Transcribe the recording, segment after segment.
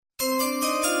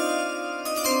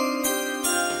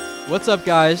What's up,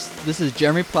 guys? This is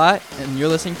Jeremy Platt, and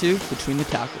you're listening to Between the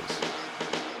Tackles.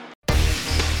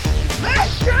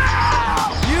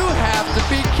 You have to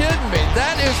be kidding me.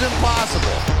 That is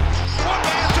impossible. One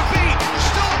man to beat.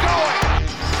 Still going.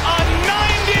 A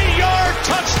 90-yard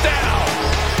touchdown.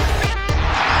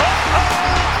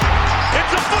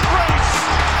 It's a foot race.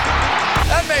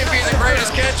 That may be the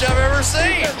greatest catch I've ever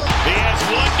seen. He has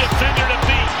one defender to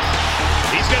beat.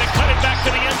 He's going to cut it back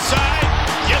to the inside.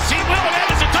 Yes, he will, and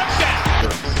that is a touchdown.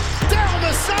 Down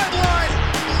the sideline.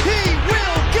 He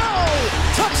will go.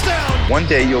 Touchdown. One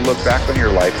day you'll look back on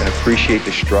your life and appreciate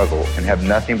the struggle and have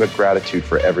nothing but gratitude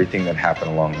for everything that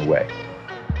happened along the way.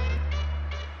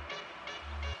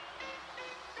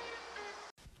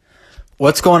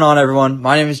 What's going on, everyone?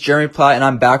 My name is Jeremy Platt, and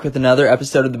I'm back with another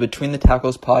episode of the Between the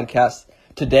Tackles podcast.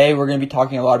 Today, we're going to be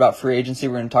talking a lot about free agency.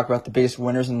 We're going to talk about the biggest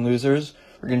winners and losers.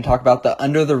 We're going to talk about the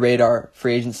under-the-radar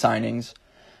free agent signings.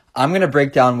 I'm going to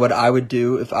break down what I would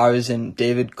do if I was in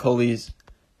David Culley's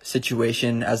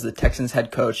situation as the Texans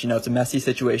head coach. You know, it's a messy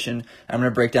situation. I'm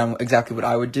going to break down exactly what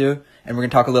I would do, and we're going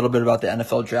to talk a little bit about the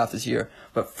NFL draft this year.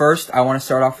 But first, I want to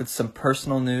start off with some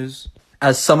personal news.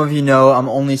 As some of you know, I'm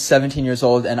only 17 years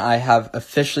old, and I have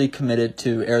officially committed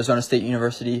to Arizona State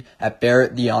University at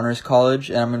Barrett the Honors College,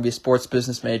 and I'm going to be a sports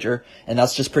business major, and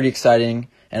that's just pretty exciting,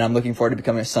 and I'm looking forward to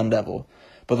becoming a Sun Devil.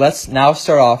 But let's now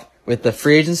start off with the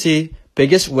free agency,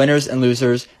 biggest winners and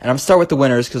losers, and I'm going to start with the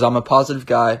winners because I'm a positive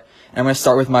guy, and I'm going to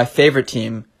start with my favorite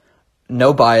team,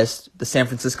 no bias, the San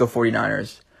Francisco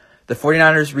 49ers. The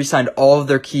 49ers re-signed all of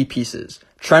their key pieces.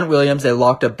 Trent Williams, they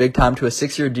locked up big time to a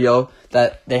 6-year deal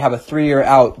that they have a 3-year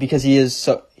out because he's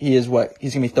going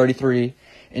to be 33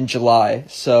 in July.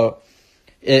 So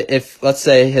if let's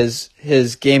say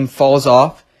his game falls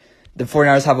off, the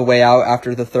 49ers have a way out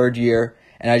after the 3rd year,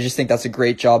 and I just think that's a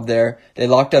great job there. They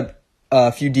locked up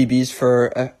a few DBs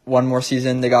for one more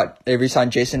season. They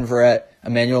re-signed Jason Verrett,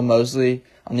 Emmanuel Mosley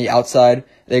on the outside.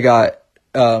 They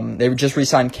just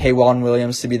re-signed K'Wan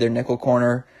Williams to be their nickel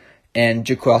corner, and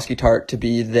Jaquiski Tartt to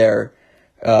be their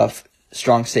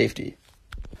strong safety.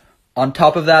 On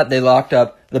top of that, they locked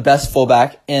up the best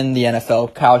fullback in the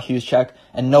NFL, Kyle Juszczyk,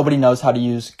 and nobody knows how to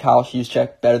use Kyle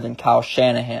Juszczyk better than Kyle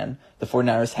Shanahan, the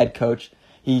 49ers head coach.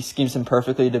 He schemes him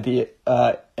perfectly to be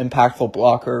an impactful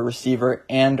blocker, receiver,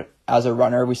 and as a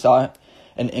runner. We saw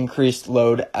an increased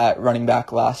load at running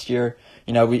back last year.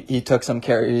 You know, he took some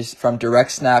carries from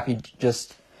direct snap.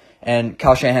 And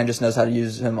Kyle Shanahan just knows how to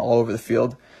use him all over the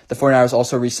field. The 49ers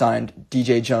also re-signed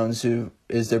DJ Jones, who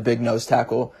is their big nose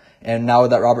tackle. And now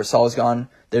that Robert Saleh is gone,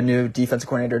 their new defensive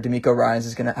coordinator, DeMeco Ryans,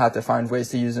 is going to have to find ways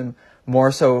to use him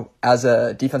more so as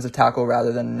a defensive tackle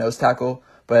rather than a nose tackle.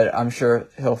 But I'm sure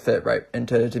he'll fit right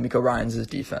into DeMeco Ryans'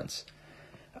 defense.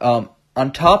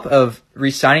 On top of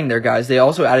re-signing their guys, they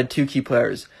also added 2 key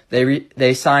players.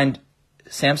 They signed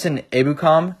Samson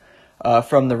Ebukam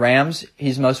from the Rams.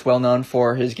 He's most well known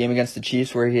for his game against the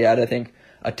Chiefs, where he had, I think,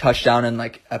 a touchdown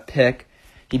and a pick.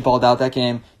 He balled out that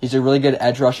game. He's a really good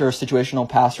edge rusher, situational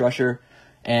pass rusher,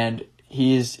 and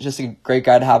he's just a great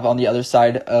guy to have on the other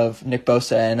side of Nick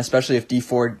Bosa, and especially if Dee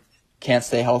Ford can't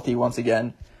stay healthy once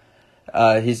again.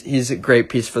 He's a great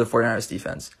piece for the 49ers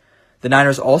defense. The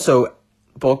Niners also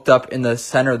bulked up in the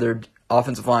center of their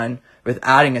offensive line with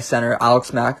adding a center,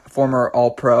 Alex Mack, former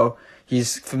All-Pro.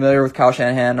 He's familiar with Kyle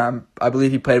Shanahan. I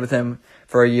believe he played with him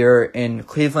for a year in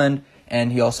Cleveland,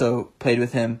 and he also played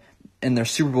with him in their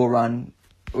Super Bowl run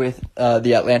with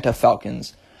the Atlanta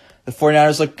Falcons. The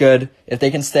 49ers look good. If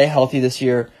they can stay healthy this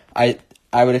year, I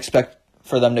would expect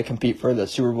for them to compete for the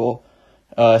Super Bowl,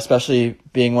 especially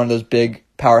being one of those big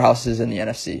powerhouses in the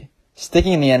NFC.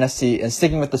 Sticking in the NFC and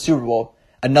sticking with the Super Bowl,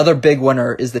 another big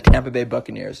winner is the Tampa Bay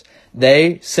Buccaneers.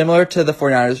 They, similar to the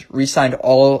 49ers, re-signed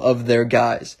all of their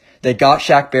guys. They got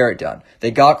Shaq Barrett done.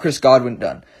 They got Chris Godwin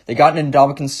done. They got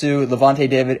Ndamukong Suh, Levante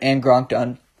David, and Gronk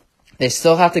done. They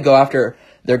still have to go after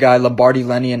their guy Lombardi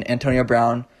Lenny and Antonio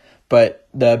Brown, but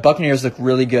the Buccaneers look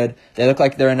really good. They look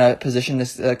like they're in a position to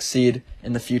succeed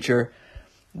in the future.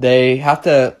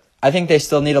 I think they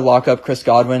still need to lock up Chris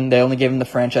Godwin. They only gave him the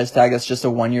franchise tag. That's just a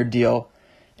 1-year deal,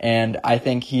 and I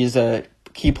think he's a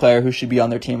key player who should be on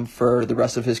their team for the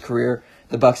rest of his career.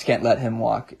 The Bucs can't let him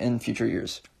walk in future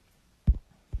years.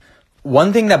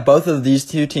 One thing that both of these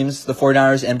two teams, the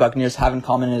 49ers and Buccaneers, have in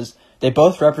common is they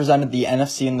both represented the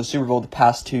NFC in the Super Bowl the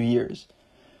past 2 years.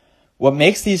 What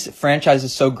makes these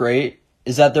franchises so great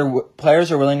is that their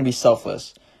players are willing to be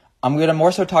selfless. I'm going to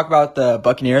more so talk about the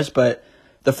Buccaneers, but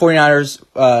the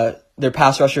 49ers, their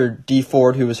pass rusher, Dee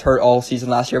Ford, who was hurt all season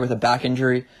last year with a back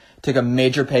injury, took a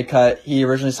major pay cut. He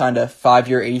originally signed a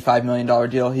 5-year, $85 million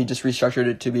deal. He just restructured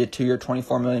it to be a 2-year,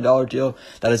 $24 million deal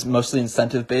that is mostly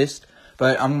incentive-based.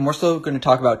 but I'm more so going to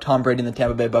talk about Tom Brady and the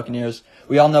Tampa Bay Buccaneers.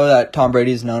 We all know that Tom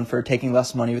Brady is known for taking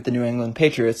less money with the New England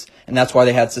Patriots, and that's why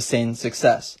they had sustained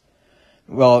success.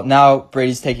 Well, now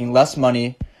Brady's taking less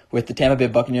money with the Tampa Bay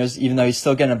Buccaneers, even though he's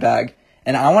still getting a bag.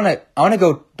 And I want to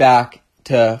go back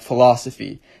to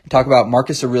philosophy and talk about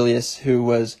Marcus Aurelius, who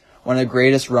was one of the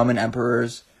greatest Roman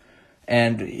emperors,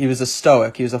 and he was a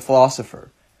Stoic. He was a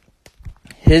philosopher.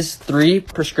 His 3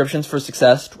 prescriptions for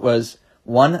success was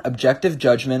 1, objective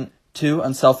judgment, 2,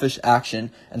 unselfish action,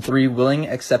 and 3, willing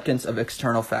acceptance of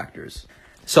external factors.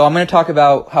 So I'm going to talk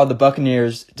about how the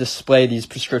Buccaneers display these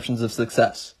prescriptions of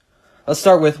success. Let's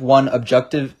start with 1,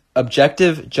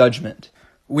 objective judgment.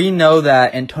 We know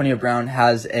that Antonio Brown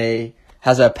has a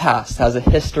past, has a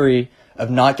history of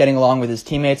not getting along with his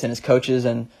teammates and his coaches,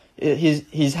 and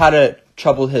he's had a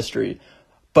troubled history.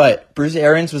 But Bruce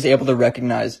Arians was able to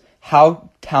recognize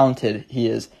how talented he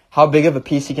is, how big of a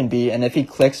piece he can be, and if he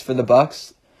clicks for the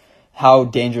Bucs, how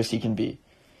dangerous he can be.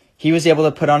 He was able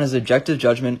to put on his objective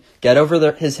judgment, get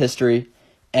over his history,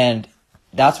 and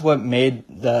that's what made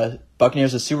the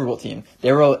Buccaneers a Super Bowl team.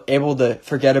 They were able to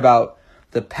forget about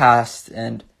the past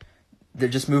and they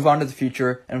just move on to the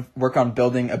future and work on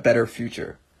building a better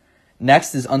future.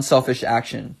 Next is unselfish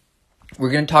action. We're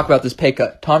going to talk about this pay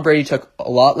cut. Tom Brady took a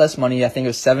lot less money, I think it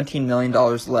was $17 million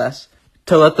less,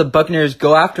 to let the Buccaneers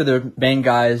go after their main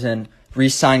guys and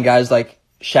re-sign guys like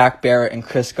Shaq Barrett and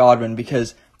Chris Godwin,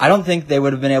 because I don't think they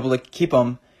would have been able to keep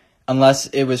them unless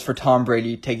it was for Tom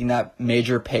Brady taking that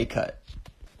major pay cut.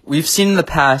 We've seen in the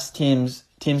past teams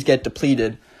get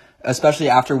depleted, especially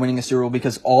after winning a Super Bowl,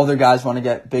 because all their guys want to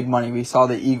get big money. We saw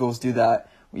the Eagles do that.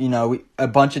 A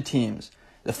bunch of teams,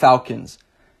 the Falcons.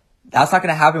 That's not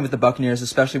going to happen with the Buccaneers,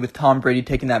 especially with Tom Brady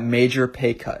taking that major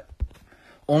pay cut.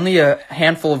 Only a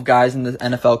handful of guys in the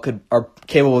NFL are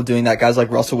capable of doing that. Guys like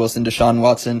Russell Wilson, Deshaun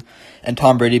Watson, and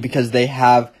Tom Brady, because they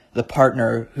have the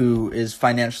partner who is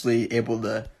financially able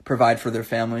to provide for their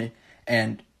family.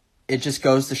 And it just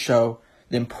goes to show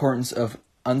the importance of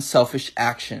unselfish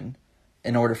action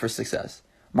in order for success.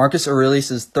 Marcus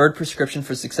Aurelius' 3rd prescription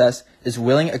for success is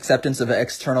willing acceptance of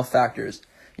external factors.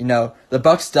 The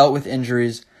Bucs dealt with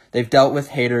injuries. They've dealt with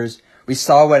haters. We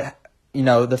saw what,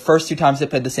 the first 2 times they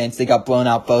played the Saints, they got blown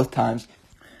out both times.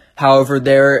 However,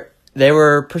 they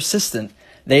were persistent.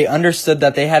 They understood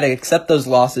that they had to accept those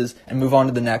losses and move on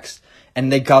to the next.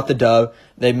 And they got the dub.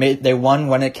 They won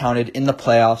when it counted in the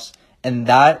playoffs. And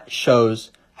that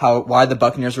shows why the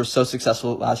Buccaneers were so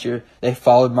successful last year. They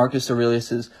followed Marcus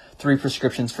Aurelius' 3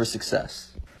 prescriptions for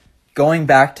success. Going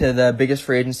back to the biggest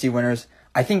free agency winners,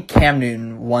 I think Cam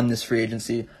Newton won this free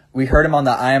agency. We heard him on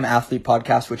the I Am Athlete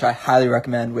podcast, which I highly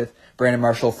recommend, with Brandon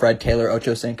Marshall, Fred Taylor,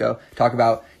 Ocho Cinco. Talk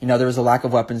about, there was a lack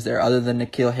of weapons there. Other than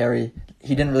N'Keal Harry,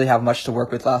 he didn't really have much to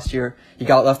work with last year. He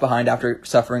got left behind after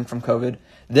suffering from COVID.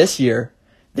 This year,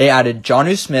 they added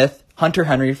Jonnu Smith, Hunter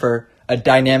Henry for a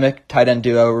dynamic tight end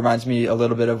duo. Reminds me a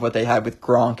little bit of what they had with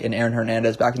Gronk and Aaron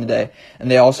Hernandez back in the day.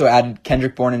 And they also added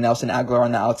Kendrick Bourne and Nelson Aguilar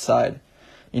on the outside.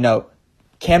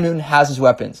 Cam Newton has his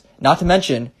weapons. Not to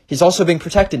mention, he's also being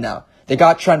protected now. They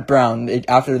got Trent Brown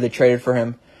after they traded for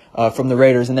him from the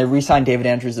Raiders, and they re-signed David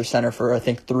Andrews, their center, for, I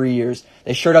think, 3 years.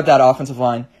 They shored up that offensive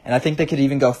line, and I think they could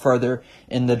even go further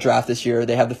in the draft this year.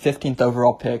 They have the 15th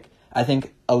overall pick. I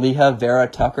think Aaliyah Vera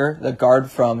Tucker, the guard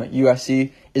from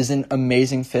USC, is an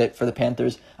amazing fit for the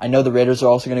Panthers. I know the Raiders are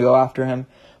also going to go after him,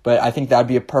 but I think that would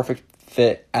be a perfect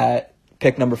fit at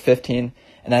pick number 15.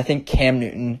 And I think Cam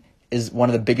Newton is one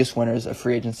of the biggest winners of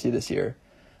free agency this year.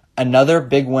 Another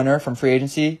big winner from free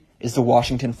agency is the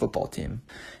Washington football team.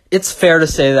 It's fair to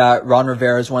say that Ron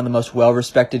Rivera is one of the most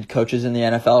well-respected coaches in the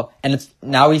NFL, and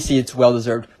now we see it's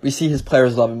well-deserved. We see his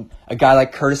players love him. A guy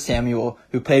like Curtis Samuel,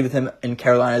 who played with him in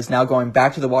Carolina, is now going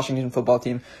back to the Washington football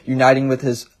team, uniting with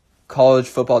his college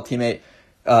football teammate,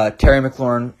 Terry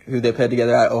McLaurin, who they played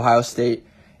together at Ohio State.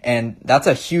 And that's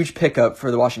a huge pickup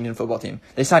for the Washington football team.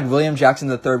 They signed William Jackson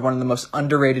III, one of the most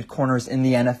underrated corners in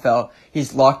the NFL.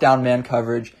 He's lockdown man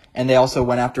coverage. And they also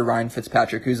went after Ryan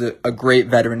Fitzpatrick, who's a great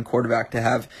veteran quarterback to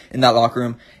have in that locker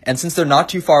room. And since they're not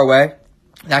too far away,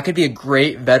 that could be a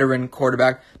great veteran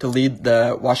quarterback to lead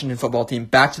the Washington football team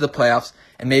back to the playoffs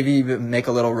and maybe even make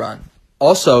a little run.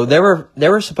 Also, they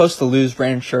were supposed to lose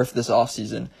Brandon Scherff this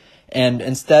offseason, and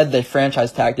instead they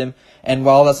franchise tagged him. And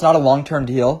while that's not a long-term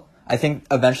deal, I think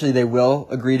eventually they will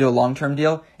agree to a long-term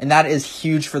deal, and that is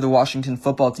huge for the Washington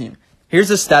football team. Here's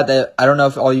a stat that I don't know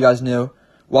if all you guys knew.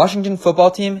 Washington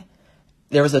football team,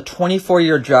 there was a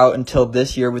 24-year drought until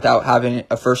this year without having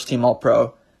a first-team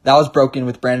All-Pro. That was broken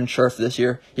with Brandon Scherff this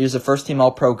year. He was a first-team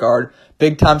All-Pro guard.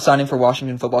 Big-time signing for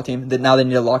Washington football team. That now they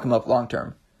need to lock him up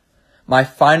long-term. My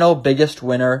final biggest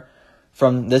winner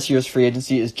from this year's free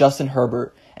agency is Justin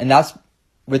Herbert, and that's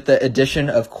with the addition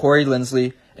of Corey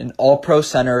Linsley, an all-pro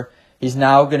center. He's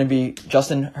now going to be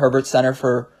Justin Herbert's center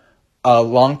for a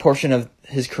long portion of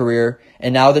his career,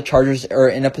 and now the Chargers are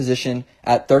in a position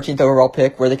at 13th overall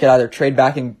pick where they could either trade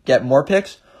back and get more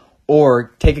picks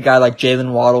or take a guy like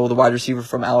Jalen Waddle, the wide receiver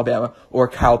from Alabama, or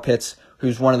Kyle Pitts,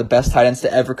 who's one of the best tight ends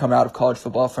to ever come out of college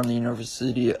football from the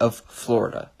University of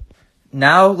Florida.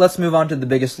 Now let's move on to the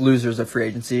biggest losers of free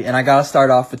agency, and I got to start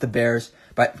off with the Bears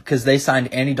because they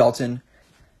signed Andy Dalton,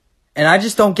 and I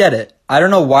just don't get it. I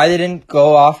don't know why they didn't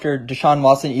go after Deshaun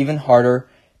Watson even harder.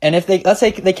 And if let's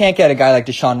say they can't get a guy like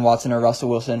Deshaun Watson or Russell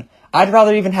Wilson, I'd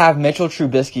rather even have Mitchell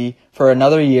Trubisky for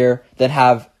another year than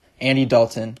have Andy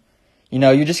Dalton.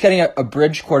 You're just getting a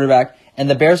bridge quarterback, and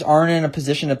the Bears aren't in a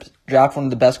position to draft one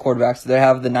of the best quarterbacks. They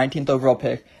have the 19th overall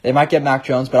pick. They might get Mac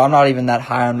Jones, but I'm not even that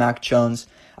high on Mac Jones.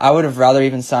 I would have rather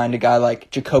even signed a guy like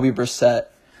Jacoby Brissett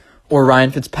or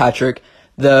Ryan Fitzpatrick.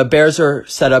 The Bears are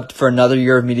set up for another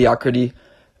year of mediocrity.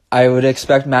 I would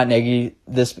expect Matt Nagy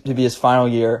this to be his final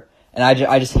year, and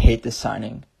I just hate this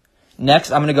signing.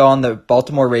 Next, I'm going to go on the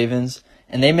Baltimore Ravens,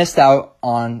 and they missed out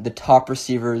on the top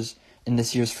receivers in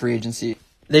this year's free agency.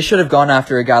 They should have gone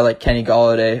after a guy like Kenny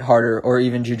Golladay harder, or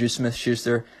even Juju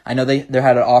Smith-Schuster. I know they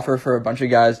had an offer for a bunch of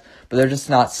guys, but they're just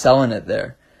not selling it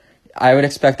there. I would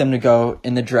expect them to go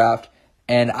in the draft.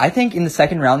 And I think in the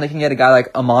second round, they can get a guy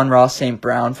like Amon-Ra St.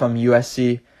 Brown from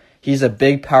USC. He's a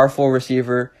big, powerful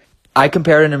receiver. I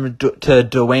compared him to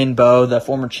Dwayne Bowe, the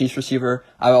former Chiefs receiver.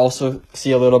 I also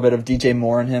see a little bit of DJ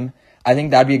Moore in him. I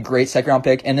think that'd be a great second-round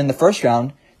pick. And in the first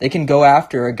round, they can go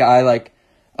after a guy like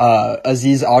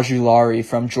Azeez Ojulari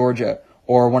from Georgia,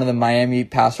 or one of the Miami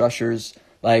pass rushers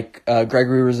like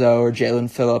Gregory Rousseau or Jalen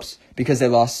Phillips, because they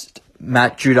lost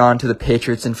Matt Judon to the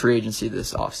Patriots in free agency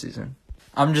this offseason.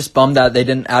 I'm just bummed that they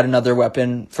didn't add another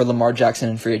weapon for Lamar Jackson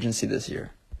in free agency this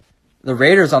year. The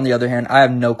Raiders, on the other hand, I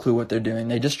have no clue what they're doing.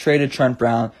 They just traded Trent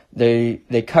Brown. They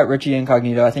cut Richie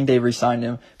Incognito. I think they re-signed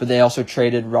him, but they also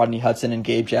traded Rodney Hudson and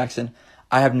Gabe Jackson.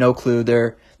 I have no clue.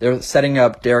 They're setting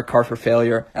up Derek Carr for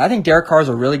failure. And I think Derek Carr is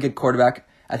a really good quarterback.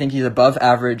 I think he's above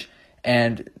average,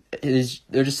 and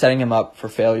they're just setting him up for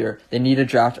failure. They need to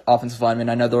draft offensive linemen.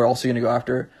 I know they're also going to go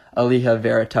after Aaliyah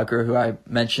Vera Tucker, who I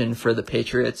mentioned for the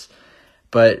Patriots.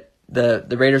 But the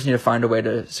Raiders need to find a way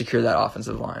to secure that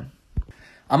offensive line.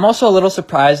 I'm also a little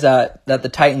surprised that the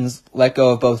Titans let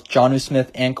go of both Jonnu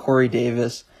Smith and Corey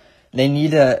Davis. They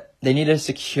need to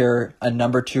secure a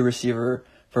number 2 receiver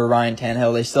for Ryan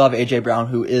Tannehill. They still have A.J. Brown,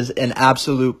 who is an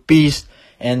absolute beast,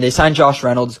 and they signed Josh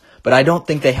Reynolds, but I don't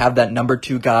think they have that number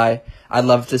 2 guy. I'd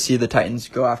love to see the Titans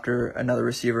go after another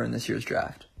receiver in this year's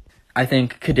draft. I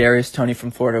think Kadarius Toney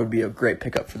from Florida would be a great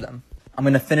pickup for them. I'm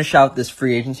going to finish out this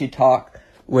free agency talk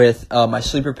with my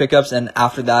sleeper pickups, and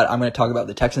after that, I'm going to talk about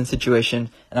the Texans situation,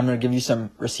 and I'm going to give you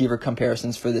some receiver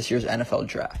comparisons for this year's NFL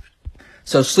draft.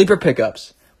 So, sleeper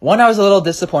pickups. One, I was a little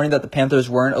disappointed that the Panthers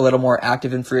weren't a little more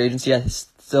active in free agency. I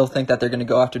still think that they're going to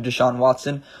go after Deshaun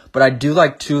Watson, but I do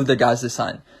like 2 of the guys they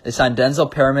signed. They signed Denzel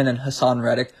Perriman and Hassan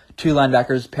Reddick, 2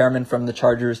 linebackers, Perriman from the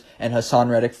Chargers and Hassan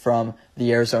Reddick from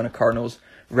the Arizona Cardinals.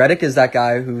 Reddick is that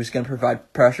guy who's going to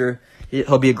provide pressure.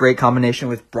 He'll be a great combination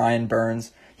with Brian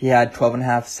Burns. He had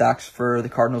 12.5 sacks for the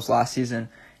Cardinals last season,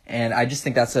 and I just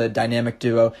think that's a dynamic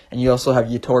duo. And you also have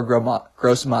Yetur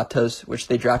Gross-Matos, which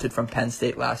they drafted from Penn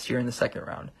State last year in the second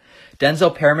round.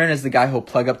 Denzel Perriman is the guy who'll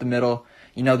plug up the middle.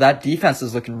 That defense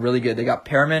is looking really good. They got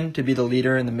Perriman to be the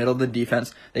leader in the middle of the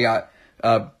defense. They got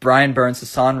Brian Burns,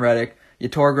 Hassan Reddick,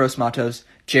 Yetur Gross-Matos,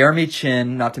 Jeremy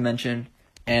Chin, not to mention,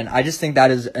 and I just think that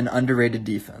is an underrated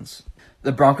defense.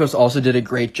 The Broncos also did a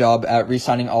great job at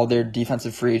re-signing all their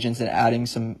defensive free agents and adding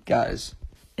some guys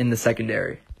in the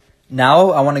secondary.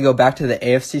 Now I want to go back to the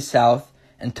AFC South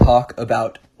and talk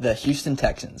about the Houston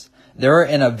Texans. They're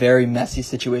in a very messy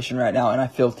situation right now, and I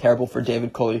feel terrible for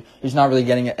David Culley. He's not really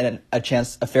getting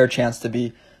a fair chance to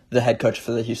be the head coach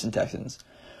for the Houston Texans.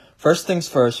 First things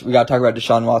first, we got to talk about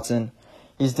Deshaun Watson.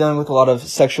 He's dealing with a lot of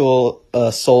sexual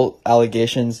assault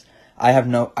allegations.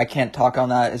 I can't talk on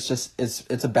that.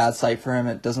 It's a bad sight for him.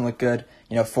 It doesn't look good.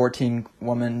 14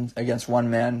 women against 1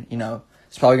 man.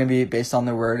 It's probably going to be based on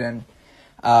their word. And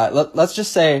let's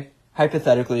just say,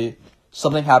 hypothetically,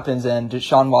 something happens and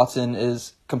Deshaun Watson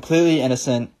is completely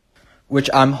innocent,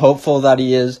 which I'm hopeful that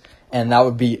he is, and that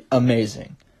would be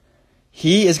amazing.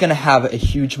 He is going to have a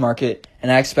huge market,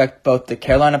 and I expect both the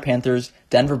Carolina Panthers,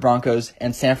 Denver Broncos,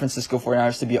 and San Francisco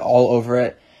 49ers to be all over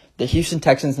it. The Houston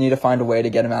Texans need to find a way to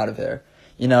get him out of there.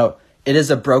 It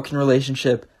is a broken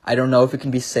relationship. I don't know if it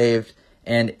can be saved,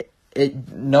 and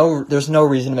there's no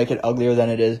reason to make it uglier than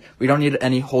it is. We don't need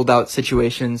any holdout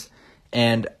situations,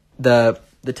 and the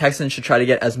the Texans should try to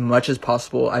get as much as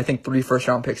possible. I think 3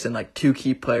 first-round picks and like 2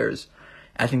 key players.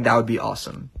 I think that would be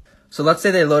awesome. So let's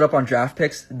say they load up on draft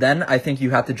picks. Then I think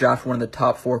you have to draft one of the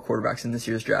top 4 quarterbacks in this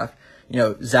year's draft.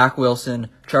 Zach Wilson,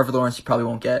 Trevor Lawrence you probably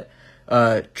won't get.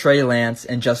 Trey Lance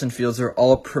and Justin Fields are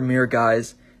all premier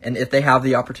guys. And if they have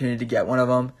the opportunity to get one of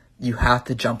them, you have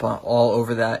to jump on all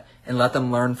over that and let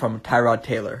them learn from Tyrod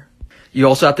Taylor. You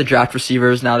also have to draft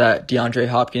receivers now that DeAndre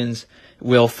Hopkins,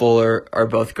 Will Fuller are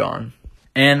both gone.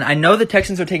 And I know the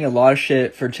Texans are taking a lot of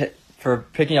shit for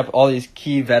picking up all these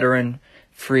key veteran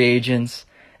free agents,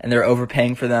 and they're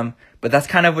overpaying for them. But that's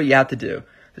kind of what you have to do.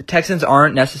 The Texans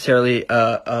aren't necessarily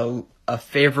a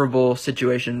favorable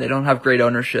situation. They don't have great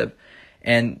ownership,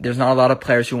 and there's not a lot of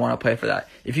players who want to play for that.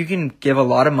 If you can give a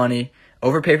lot of money,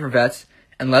 overpay for vets,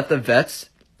 and let the vets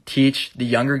teach the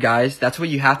younger guys, that's what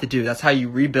you have to do. That's how you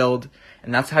rebuild,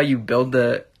 and that's how you build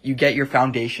you get your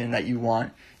foundation that you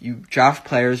want. You draft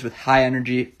players with high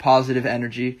energy, positive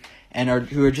energy, and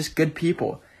who are just good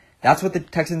people. That's what the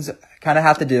Texans kind of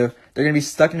have to do. They're going to be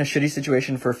stuck in a shitty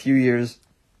situation for a few years,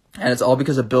 and it's all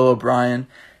because of Bill O'Brien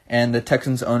and the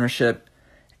Texans ownership,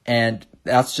 and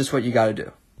that's just what you got to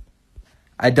do.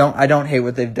 I don't hate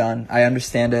what they've done. I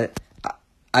understand it.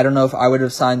 I don't know if I would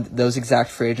have signed those exact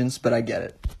free agents, but I get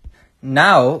it.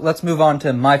 Now, let's move on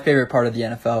to my favorite part of the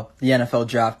NFL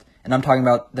draft, and I'm talking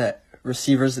about the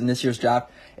receivers in this year's draft.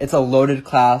 It's a loaded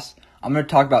class. I'm going to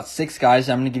talk about 6 guys,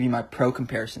 and I'm going to give you my pro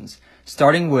comparisons.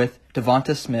 Starting with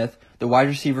Devonta Smith, the wide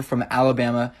receiver from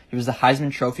Alabama. He was the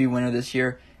Heisman Trophy winner this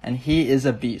year, and he is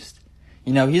a beast.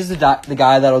 He's the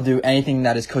guy that'll do anything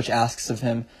that his coach asks of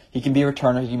him. He can be a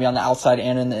returner. He can be on the outside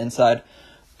and in the inside.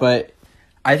 But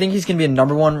I think he's going to be a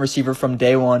number 1 receiver from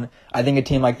day one. I think a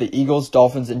team like the Eagles,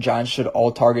 Dolphins, and Giants should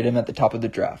all target him at the top of the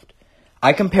draft.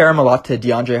 I compare him a lot to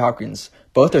DeAndre Hopkins.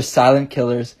 Both are silent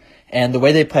killers, and the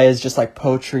way they play is just like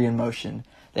poetry in motion.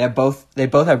 They both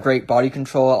have great body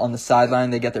control on the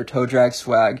sideline. They get their toe drag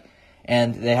swag,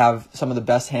 and they have some of the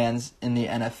best hands in the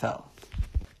NFL.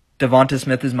 Devonta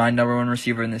Smith is my number 1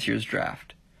 receiver in this year's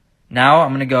draft. Now I'm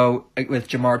going to go with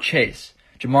Ja'Marr Chase.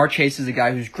 Ja'Marr Chase is a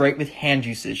guy who's great with hand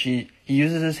usage. He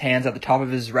uses his hands at the top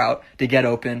of his route to get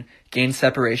open, gain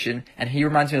separation, and he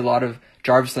reminds me a lot of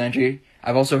Jarvis Landry.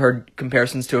 I've also heard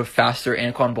comparisons to a faster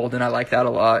Anquan Boldin. I like that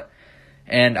a lot.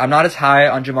 And I'm not as high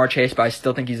on Ja'Marr Chase, but I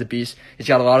still think he's a beast. He's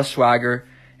got a lot of swagger,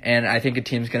 and I think a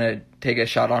team's going to take a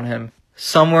shot on him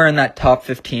somewhere in that top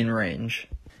 15 range.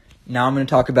 Now I'm going to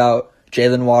talk about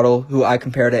Jalen Waddle, who I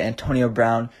compare to Antonio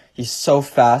Brown. He's so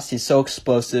fast. He's so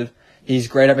explosive. He's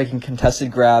great at making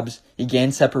contested grabs. He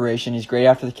gains separation. He's great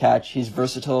after the catch. He's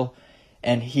versatile,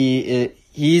 and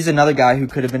he's another guy who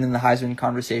could have been in the Heisman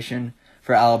conversation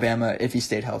for Alabama if he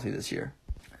stayed healthy this year.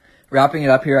 Wrapping it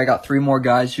up here, I got 3 more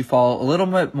guys who fall a little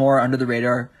bit more under the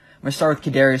radar. I'm going to start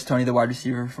with Kadarius Toney, the wide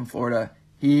receiver from Florida.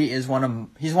 He's one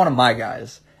of my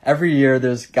guys. Every year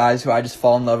there's guys who I just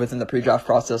fall in love with in the pre-draft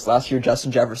process. Last year,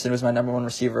 Justin Jefferson was my number 1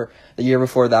 receiver. The year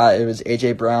before that, it was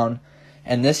A.J. Brown.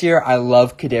 And this year, I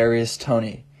love Kadarius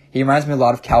Toney. He reminds me a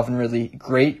lot of Calvin Ridley.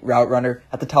 Great route runner.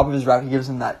 At the top of his route, he gives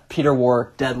him that Peter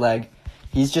Warrick dead leg.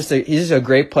 He's just a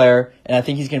great player, and I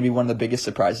think he's going to be one of the biggest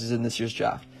surprises in this year's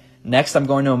draft. Next, I'm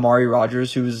going to Amari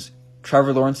Rodgers, who's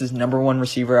Trevor Lawrence's number 1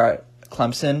 receiver at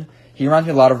Clemson. He reminds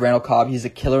me a lot of Randall Cobb. He's a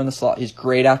killer in the slot. He's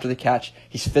great after the catch.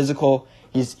 He's physical.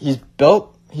 He's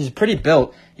built. He's pretty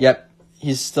built, yet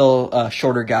he's still a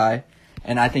shorter guy,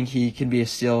 and I think he can be a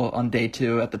steal on day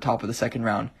 2 at the top of the 2nd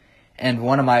round. And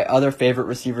one of my other favorite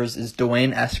receivers is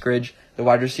Dwayne Eskridge, the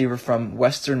wide receiver from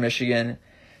Western Michigan.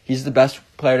 He's the best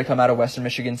player to come out of Western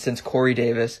Michigan since Corey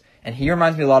Davis, and he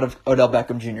reminds me a lot of Odell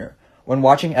Beckham Jr. When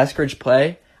watching Eskridge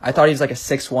play, I thought he was like a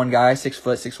 6'1" guy, 6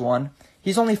 foot, 6'1".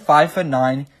 He's only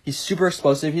 5'9". He's super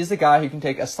explosive. He's the guy who can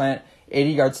take a slant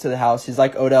 80 yards to the house. He's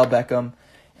like Odell Beckham,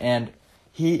 and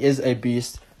he is a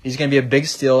beast. He's going to be a big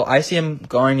steal. I see him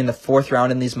going in the 4th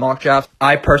round in these mock drafts.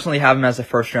 I personally have him as a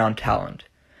 1st-round talent.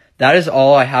 That is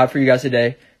all I have for you guys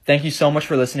today. Thank you so much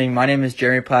for listening. My name is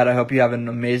Jeremy Platt. I hope you have an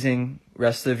amazing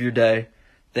rest of your day.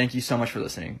 Thank you so much for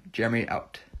listening. Jeremy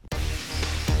out.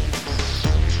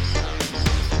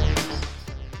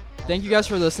 Thank you guys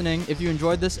for listening. If you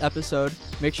enjoyed this episode,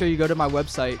 make sure you go to my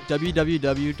website,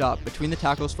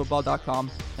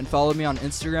 www.betweenthetacklesfootball.com, and follow me on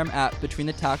Instagram at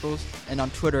betweenthetacles and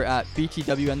on Twitter at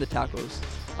BTWNTheTackles.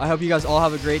 I hope you guys all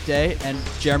have a great day, and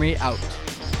Jeremy out.